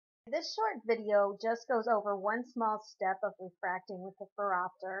This short video just goes over one small step of refracting with the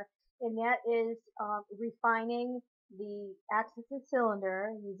Phoropter, and that is refining the axis and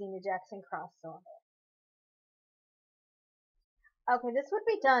cylinder using the Jackson cross cylinder. Okay, this would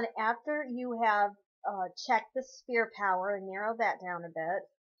be done after you have checked the sphere power and narrowed that down a bit,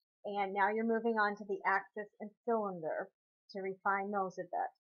 and now you're moving on to the axis and cylinder to refine those a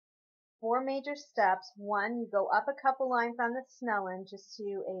bit. 4 major steps. 1, you go up a couple lines on the Snellen just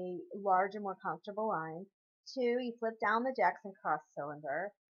to a larger, more comfortable line. 2, you flip down the Jackson cross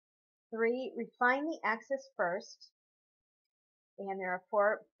cylinder. 3, refine the axis first, and there are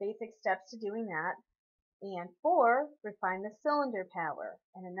 4 basic steps to doing that. And 4, refine the cylinder power,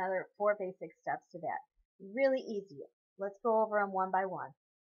 and another 4 basic steps to that. Really easy. Let's go over them one by one.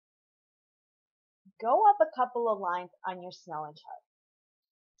 Go up a couple of lines on your Snellen chart.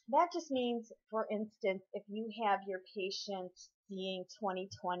 That just means, for instance, if you have your patient seeing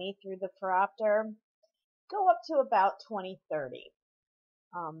 20/20 through the Phoropter, go up to about 20/30.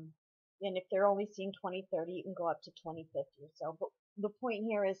 And if they're only seeing 20/30, you can go up to 20/50 or so. But the point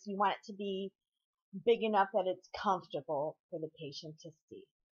here is you want it to be big enough that it's comfortable for the patient to see.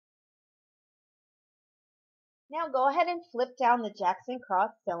 Now go ahead and flip down the Jackson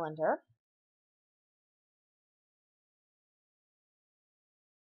cross cylinder.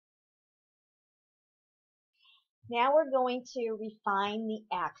 Now we're going to refine the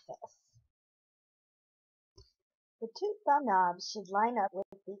axis. The 2 thumb knobs should line up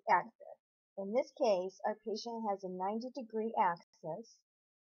with the axis. In this case, our patient has a 90-degree axis,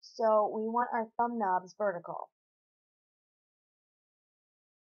 so we want our thumb knobs vertical.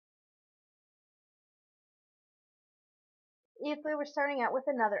 If we were starting out with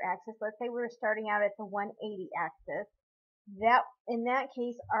another axis, let's say we were starting out at the 180 axis, in that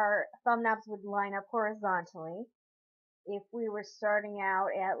case our thumb knobs would line up horizontally. If we were starting out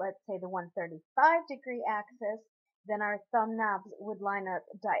at, let's say, the 135-degree axis, then our thumb knobs would line up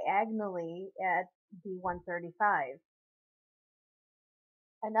diagonally at the 135.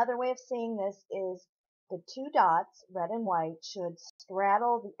 Another way of saying this is the 2 dots, red and white, should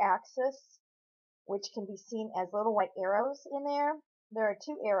straddle the axis, which can be seen as little white arrows in there. There are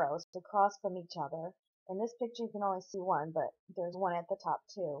 2 arrows across from each other. In this picture you can only see one, but there's one at the top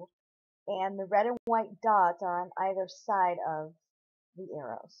too. And the red and white dots are on either side of the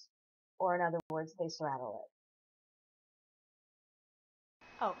arrows, or in other words, they straddle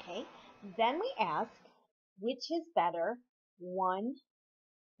it. Okay, then we ask, which is better? 1,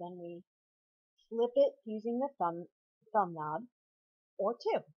 then we flip it using the thumb knob, or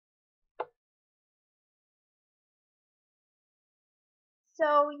 2.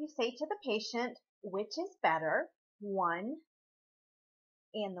 So you say to the patient, which is better? 1,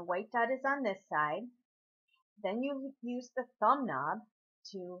 and the white dot is on this side. Then you use the thumb knob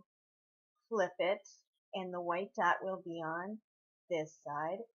to flip it, and the white dot will be on this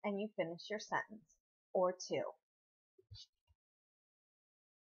side, and you finish your sentence, or 2.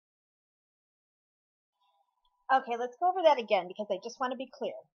 Okay, let's go over that again because I just want to be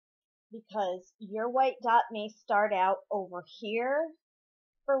clear. Because your white dot may start out over here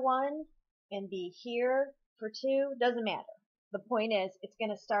for 1 and be here for 2, doesn't matter. The point is, it's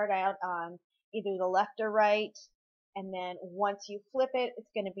going to start out on either the left or right, and then once you flip it,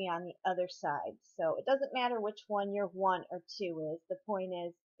 it's going to be on the other side. So it doesn't matter which one your 1 or 2 is. The point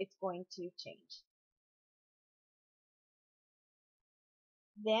is, it's going to change.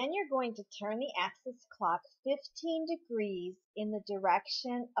 Then you're going to turn the axis clock 15 degrees in the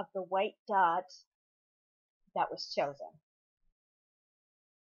direction of the white dot that was chosen.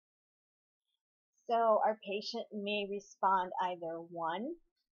 So our patient may respond either 1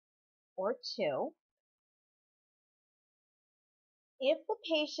 or 2. If the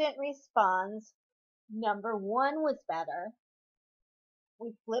patient responds number 1 was better,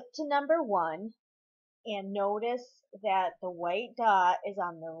 we flip to number 1 and notice that the white dot is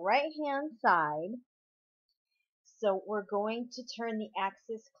on the right hand side. So we're going to turn the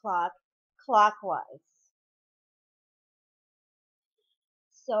axis clock clockwise.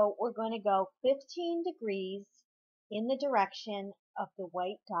 So we're going to go 15 degrees in the direction of the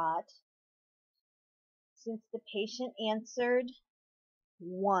white dot. Since the patient answered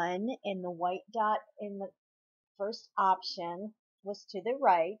 1 and the white dot in the first option was to the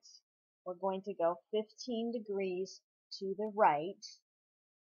right, we're going to go 15 degrees to the right.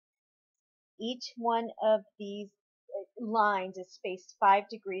 Each one of these lines is spaced 5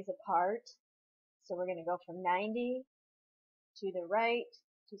 degrees apart. So we're going to go from 90 to the right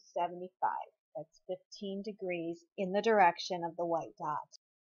to 75. That's 15 degrees in the direction of the white dot.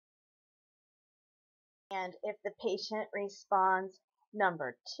 And if the patient responds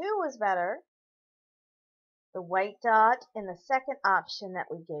Number 2 is better. The white dot in the second option that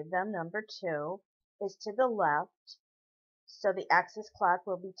we gave them, number 2, is to the left. So the axis clock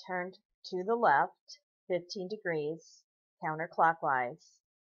will be turned to the left, 15 degrees, counterclockwise.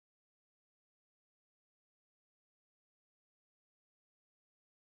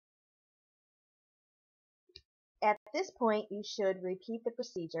 At this point, you should repeat the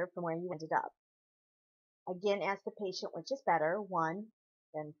procedure from where you ended up. Again, ask the patient which is better, 1,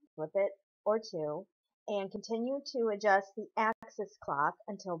 then flip it, or 2, and continue to adjust the axis clock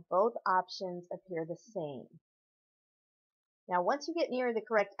until both options appear the same. Now, once you get near the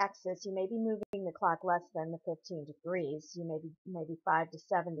correct axis, you may be moving the clock less than the 15 degrees. You may be maybe 5 to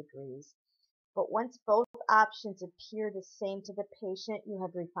 7 degrees. But once both options appear the same to the patient, you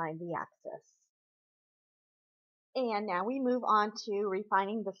have refined the axis. And now we move on to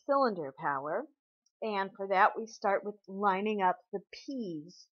refining the cylinder power. And for that, we start with lining up the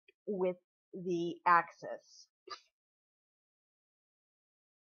P's with the axis.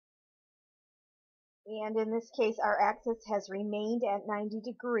 And in this case, our axis has remained at 90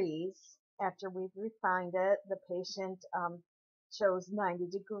 degrees. After we've refined it, the patient chose 90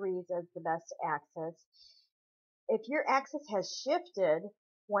 degrees as the best axis. If your axis has shifted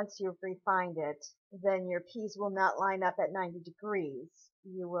once you've refined it, then your P's will not line up at 90 degrees.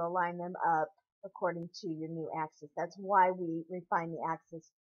 You will line them up according to your new axis. That's why we refine the axis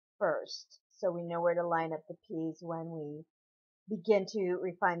first, so we know where to line up the P's when we begin to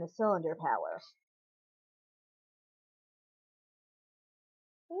refine the cylinder power.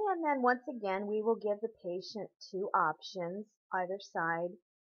 And then once again, we will give the patient 2 options either side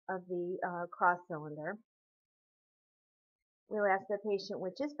of the cross cylinder. We'll ask the patient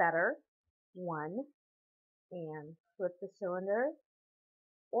which is better, 1, and flip the cylinder,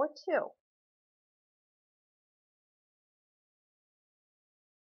 or 2.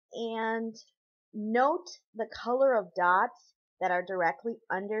 And note the color of dots that are directly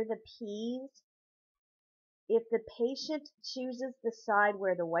under the P's. If the patient chooses the side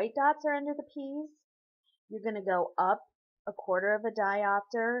where the white dots are under the P's, you're going to go up 1/4 of a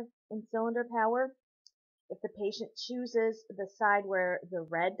diopter in cylinder power. If the patient chooses the side where the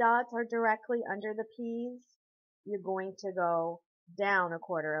red dots are directly under the P's, you're going to go down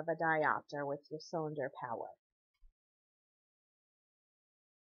 1/4 of a diopter with your cylinder power.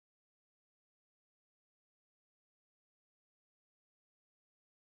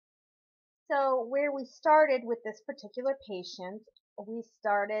 So where we started with this particular patient, we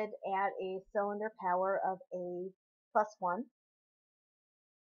started at a cylinder power of a +1.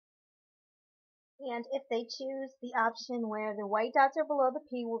 And if they choose the option where the white dots are below the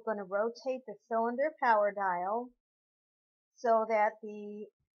P, we're going to rotate the cylinder power dial so that the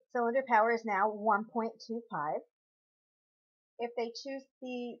cylinder power is now 1.25. If they choose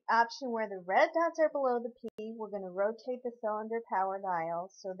the option where the red dots are below the P, we're going to rotate the cylinder power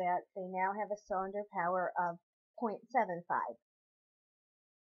dial so that they now have a cylinder power of 0.75.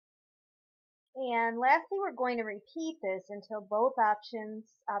 And lastly, we're going to repeat this until both options,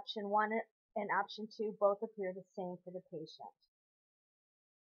 option 1 and option 2, both appear the same for the patient.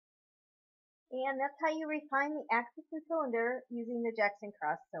 And that's how you refine the axis and cylinder using the Jackson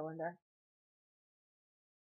cross cylinder.